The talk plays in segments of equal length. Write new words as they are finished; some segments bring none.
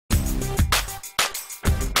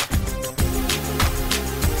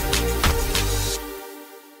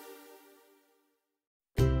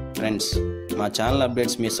Friends, మా channel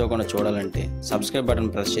updates miss అవ్వకుండా చూడాలంటే సబ్స్క్రైబ్ బటన్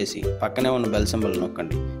ప్రెస్ చేసి పక్కనే ఉన్న బెల్ సింబల్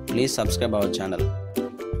నొక్కండి. Please subscribe our channel.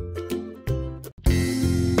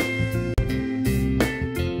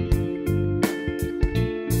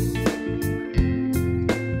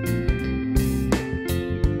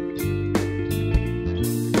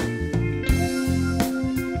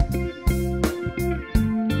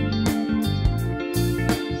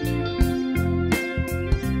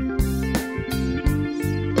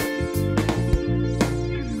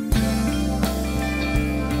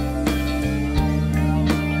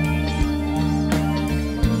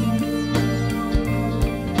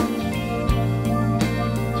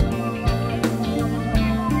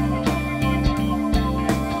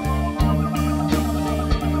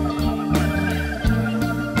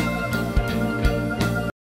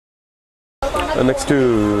 Next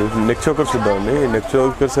neck chokers చూద్దామండి. నెక్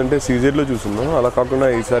చోకర్స్ అంటే సీజర్లో చూస్తున్నాం, అలా కాకుండా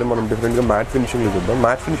ఈసారి మనం డిఫరెంట్గా మ్యాట్ ఫినిషింగ్లో చూద్దాం.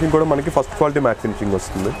 మ్యాట్ ఫినిషింగ్ కూడా మనకి ఫస్ట్ క్వాలిటీ మ్యాట్ ఫినిషింగ్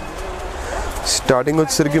వస్తుంది. స్టార్టింగ్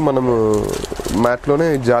వచ్చేసరికి మనము మ్యాట్లోనే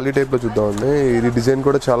జాలీ టైప్లో చూద్దామండి. ఇది డిజైన్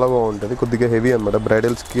కూడా చాలా బాగుంటుంది, కొద్దిగా హెవీ అనమాట.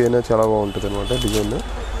 బ్రైడల్స్కి అయినా చాలా బాగుంటుంది అనమాట. డిజైన్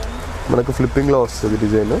మనకు ఫ్లిప్పింగ్లో వస్తుంది.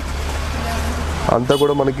 డిజైన్ అంతా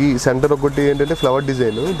కూడా మనకి సెంటర్ ఒకటి ఏంటంటే ఫ్లవర్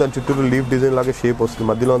డిజైన్, దాని చుట్టూ లీఫ్ డిజైన్ లాగా షేప్ వస్తుంది.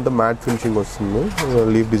 మధ్యలో అంతా మ్యాట్ ఫినిషింగ్ వస్తుంది,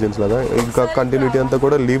 లీఫ్ డిజైన్స్ లాగా. ఇంకా కంటిన్యూటీ అంతా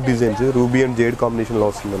కూడా leaf designs ruby and jade కాంబినేషన్లో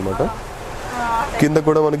వస్తుంది అనమాట. కింద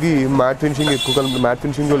కూడా మనకి మ్యాట్ ఫినిషింగ్ ఎక్కువ, మ్యాట్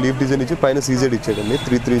ఫినిషింగ్లో లీఫ్ డిజైన్ ఇచ్చి పైన సీజెడ్ ఇచ్చాడండి.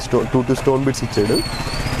 2 స్టోన్ బిట్స్ ఇచ్చాడు.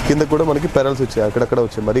 కింద కూడా మనకి పెరల్స్ వచ్చాయి, అక్కడక్కడ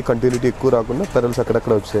వచ్చాయి. మరీ కంటిన్యూటీ ఎక్కువ రాకుండా పెరల్స్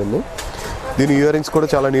అక్కడక్కడ వచ్చాయండి. దీని ఇయర్ రింగ్స్ కూడా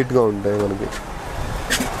చాలా నీట్గా ఉంటాయి మనకి.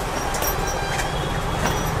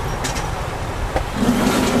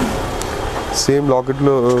 సేమ్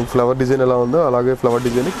లాకెట్లో ఫ్లవర్ డిజైన్ ఎలా ఉందో అలాగే ఫ్లవర్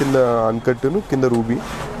డిజైన్ కింద అన్కట్ను, కింద రూబీ,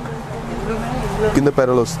 కింద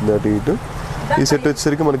పెరల్ వస్తుంది అటు ఇటు. ఈ సెట్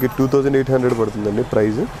వచ్చేసరికి మనకి 2800 పడుతుందండి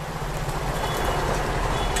ప్రైస్.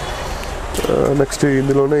 నెక్స్ట్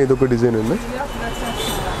ఇందులోనే ఇదొక డిజైన్ ఉంది,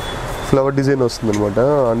 ఫ్లవర్ డిజైన్ వస్తుంది అనమాట.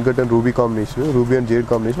 Uncut and ruby combination, ruby and jade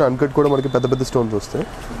combination. Uncut కూడా మనకి పెద్ద పెద్ద స్టోన్స్ వస్తాయి.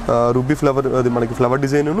 రూబీ ఫ్లవర్, అది మనకి ఫ్లవర్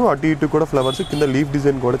డిజైన్, అటు ఇటు కూడా ఫ్లవర్స్. కింద లీఫ్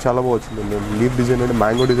డిజైన్ కూడా చాలా బాగా వచ్చిందండి. లీఫ్ డిజైన్ అంటే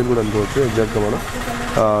మ్యాంగో డిజైన్ కూడా అనుకోవచ్చు ఎగ్జాక్ట్గా మనం.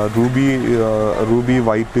 రూబీ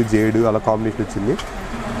వైట్ జేడ్ అలా కాంబినేషన్ వచ్చింది.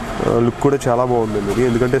 లుక్ కూడా చాలా బాగుందండి ఇది,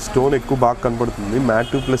 ఎందుకంటే స్టోన్ ఎక్కువ బాగా కనపడుతుంది.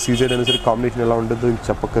 మ్యాట్ ప్లస్ సీజెడ్ అయినా సరే కాంబినేషన్ ఎలా ఉంటుందో ఇంక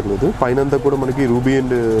చెప్పక్కర్లేదు. పైన అంతా కూడా మనకి ruby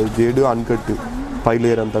and jade uncut, pi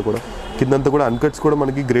layer అంతా కూడా. కిందంతా కూడా అన్కట్స్ కూడా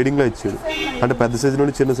మనకి గ్రేడింగ్లో ఇచ్చాడు, అంటే పెద్ద సైజు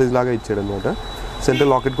నుండి చిన్న సైజు లాగా ఇచ్చాడు అనమాట. సెంటర్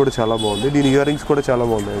లాకెట్ కూడా చాలా బాగుంది. దీని ఇయర్ రింగ్స్ కూడా చాలా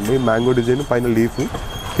బాగున్నాయండి. మ్యాంగో డిజైన్, పైన లీఫ్,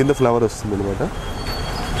 కింద ఫ్లవర్ వస్తుంది అనమాట.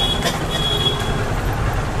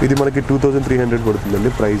 ఇది మనకి 2300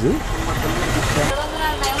 పడుతుందండి ప్రైస్.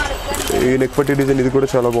 ఈ నెక్ పట్టి డిజైన్ ఇది కూడా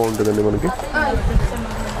చాలా బాగుంటుందండి మనకి.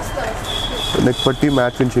 నెక్ పట్టి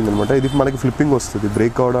మ్యాట్ ఫినిషింగ్ అనమాట. ఇది మనకి ఫ్లిప్పింగ్ వస్తుంది,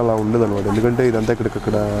 బ్రేక్ కావడం అలా ఉండదు అనమాట. ఎందుకంటే ఇదంతా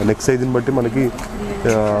ఇక్కడ నెక్ సైజుని బట్టి మనకి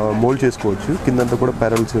మోల్డ్ చేసుకోవచ్చు. కిందంతా కూడా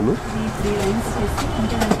పెరల్స్,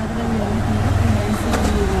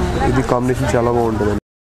 ఇది కాంబినేషన్ చాలా బాగుంటుంది.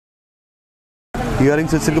 ఇయర్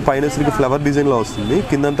రింగ్స్ వచ్చేసరికి పైన వచ్చేసరికి ఫ్లవర్ డిజైన్లో వస్తుంది.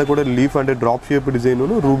 కిందంతా కూడా లీఫ్ అంటే drop shape design,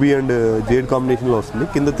 ruby and jade కాంబినేషన్లో వస్తుంది.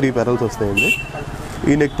 కింద 3 పెరల్స్ వస్తాయండి.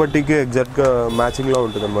 ఈ నెక్ పట్టీకి ఎగ్జాక్ట్గా మ్యాచింగ్లో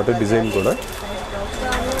ఉంటుంది అనమాట డిజైన్ కూడా.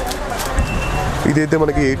 ఇదైతే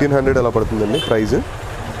మనకి 1800 అలా పడుతుందండి ప్రైస్.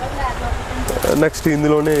 నెక్స్ట్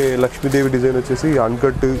ఇందులోనే లక్ష్మీదేవి డిజైన్ వచ్చేసి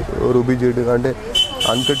అన్కట్ రూబీ జెడ్, అంటే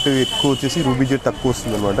అన్కట్ ఎక్కువ వచ్చేసి రూబీ జెడ్ తక్కువ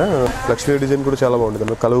వస్తుంది అనమాట. లక్ష్మీదేవి డిజైన్ కూడా చాలా బాగుంటుంది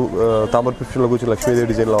అన్నమాట. తామర పుష్పంలో కూర్చొని లక్ష్మీదేవి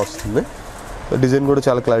డిజైన్లో వస్తుంది. డిజైన్ కూడా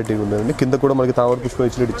చాలా క్లారిటీగా ఉందండి. కింద కూడా మనకి తామర పుష్పం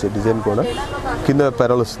ఇచ్చినట్టు ఇచ్చే డిజైన్ కూడా. కింద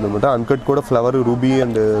పెరల్ వస్తుంది అనమాట. అన్కట్ కూడా ఫ్లవర్ రూబీ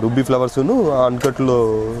అండ్ రూబీ ఫ్లవర్స్ను, అన్కట్లో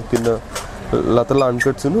కింద లతల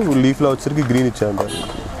అన్కట్స్ను, లీఫ్లో వచ్చేసరికి గ్రీన్ ఇచ్చారంట.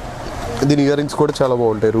 దీని ఇయర్ రింగ్స్ కూడా చాలా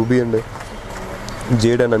బాగుంటాయి, ruby and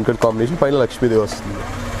jade and uncut combination. పైన లక్ష్మీదేవి వస్తుంది.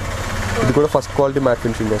 ఇది కూడా ఫస్ట్ క్వాలిటీ మ్యాట్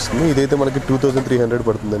ఫినిషింగ్ వస్తుంది. ఇదైతే మనకి 2300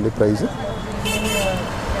 పడుతుందండి ప్రైస్.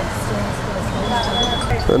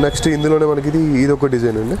 నెక్స్ట్ ఇందులోనే మనకి ఇది ఒక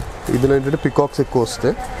డిజైన్ అండి. ఇందులో ఏంటంటే పికాక్స్ ఎక్కువ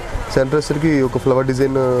వస్తాయి. సెంటర్ వచ్చేసరికి ఒక ఫ్లవర్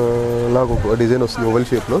డిజైన్ లాగా ఒక డిజైన్ వస్తుంది ఓవెల్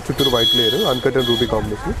షేప్లో, చుట్టూరు white layer, uncut and ruby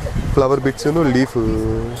combination. Flower bits, leaf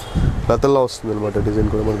లతల్లా వస్తుంది అనమాట. డిజైన్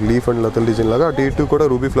కూడా మనకి లీఫ్ అండ్ లతల్ డిజైన్ లాగా. అటు ఇటు కూడా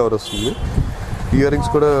రూబీ ఫ్లవర్ వస్తుంది. ఇయర్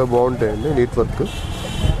రింగ్స్ కూడా బాగుంటాయండి, నీట్ వర్క్.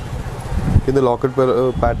 కింద locket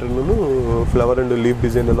pattern, flower and leaf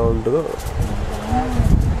design ఎలా ఉంటుందో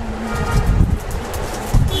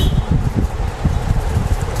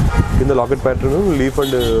కింద locket pattern, leaf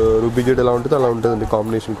and ruby Z ఎలా ఉంటుందో అలా ఉంటుందండి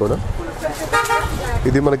కాంబినేషన్ కూడా.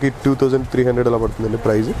 ఇది మనకి 2300 అలా పడుతుందండి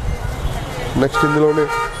ప్రైస్. నెక్స్ట్ ఇందులోనే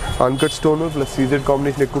uncut stone plus CZ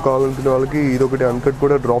combination ఎక్కువ కావాలనుకునే వాళ్ళకి ఇదొకటి అన్కట్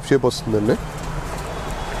కూడా డ్రాప్ షేప్ వస్తుందండి.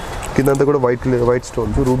 కిందంతా కూడా white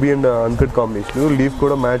stones, ruby and uncut combination. Leaf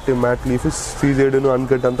కూడా మ్యాట్ లీఫ్, సీజెడ్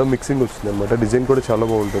అన్కట్ అంతా మిక్సింగ్ వచ్చింది అనమాట. డిజైన్ కూడా చాలా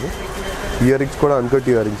బాగుంటుంది. ఇయర్ రింగ్స్ కూడా అన్కట్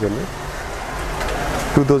ఇయర్ రింగ్స్ అండి.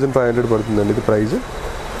 2500 పడుతుందండి ఇది ప్రైస్.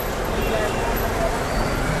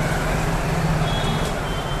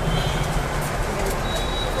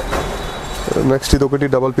 నెక్స్ట్ ఇది ఒకటి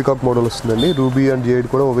డబల్ పికాక్ మోడల్ వస్తుందండి. రూబీ అండ్ జేడ్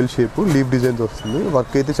కూడా ఓవెల్ షేప్, లీఫ్ డిజైన్స్ వస్తుంది.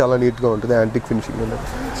 వర్క్ అయితే చాలా నీట్గా ఉంటుంది. యాంటిక్ ఫినిషింగ్ అండి.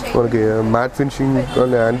 మనకి మ్యాట్ ఫినిషింగ్,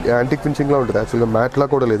 యాంటిక్ ఫినిషింగ్లా ఉంటుంది. యాక్చువల్గా మ్యాట్లా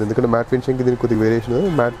కూడా లేదు, ఎందుకంటే మ్యాట్ ఫినిషింగ్కి దీనికి కొద్దిగా వేరియేషన్.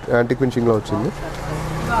 యాంటిక్ ఫినిషింగ్లో వచ్చింది.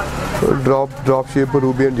 Drop shape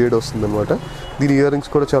ruby and jade వస్తుంది అనమాట. దీని ఇయర్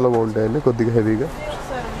రింగ్స్ కూడా చాలా బాగుంటాయండి, కొద్దిగా హెవీగా.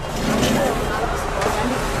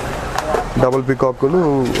 Double పికాక్ను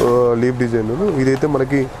leaf design. ఇదైతే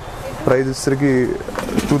మనకి ప్రైస్ వచ్చేసరికి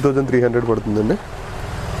 2300 పడుతుందండి.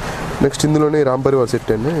 నెక్స్ట్ ఇందులోనే రామ్ పరివార్ సెట్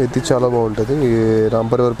అండి. ఇది చాలా బాగుంటుంది. ఈ రామ్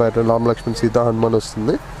పరివార్ ప్యాటర్న్ రామ్ లక్ష్మణ్ సీత హనుమాన్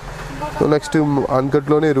వస్తుంది. నెక్స్ట్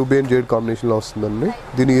అన్కట్లోనే రూబీ అండ్ జేడ్ కాంబినేషన్లో వస్తుందండి.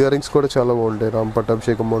 దీని ఇయర్ రింగ్స్ కూడా చాలా బాగుంటాయి. రామ్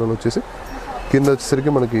పట్టాభిషేకం మోడల్ వచ్చేసి కింద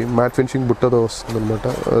వచ్చేసరికి మనకి మ్యాట్ ఫినిషింగ్ బుట్టతో వస్తుంది అనమాట.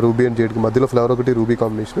 రూబీ అండ్ జేడ్కి మధ్యలో ఫ్లవర్ ఒకటి రూబీ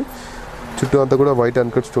కాంబినేషన్, చుట్టూ అంతా కూడా వైట్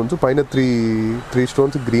అన్కట్ స్టోన్స్, పైన త్రీ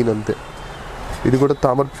స్టోన్స్ గ్రీన్ అంతే. ఇది కూడా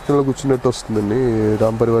తామర పుష్పంలో కూర్చున్నట్టు వస్తుందండి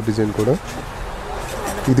రామ్ పరివార్ డిజైన్ కూడా.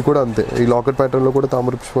 ఇది కూడా అంతే. ఈ లాకెట్ ప్యాటర్న్లో కూడా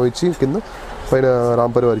తామర పుష్పం ఇచ్చి కింద పైన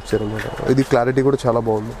రామ్ పరివార్ ఇచ్చారనమాట. ఇది క్లారిటీ కూడా చాలా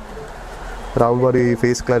బాగుంది. రామ్ వారి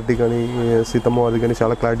ఫేస్ క్లారిటీ కానీ సీతమ్మ వారి కానీ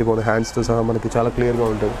చాలా క్లారిటీ బాగుంది. హ్యాండ్స్తో సహా మనకి చాలా క్లియర్గా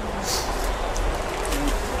ఉంటుంది.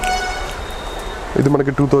 ఇది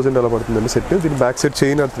మనకి 2000 అలా పడుతుందండి సెట్. దీని back side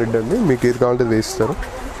chain are thread అండి, మీకు ఏది కావాలంటే వేస్తారు.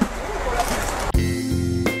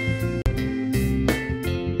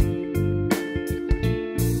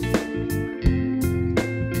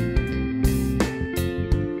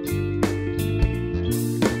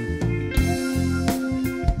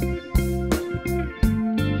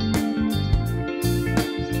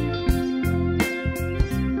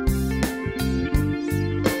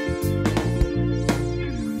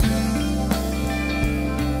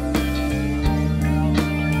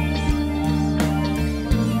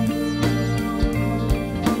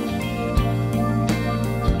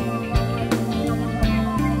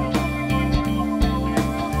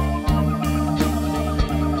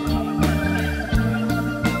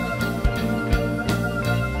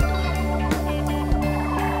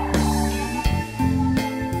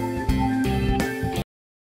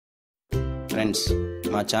 ఫ్రెండ్స్,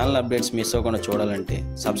 మా ఛానల్ అప్డేట్స్ మిస్ అవ్వకుండా చూడాలంటే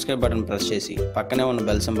సబ్స్క్రైబ్ బటన్ ప్రెస్ చేసి పక్కనే ఉన్న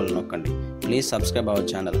బెల్ సింబల్ నొక్కండి. Please subscribe our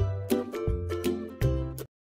channel.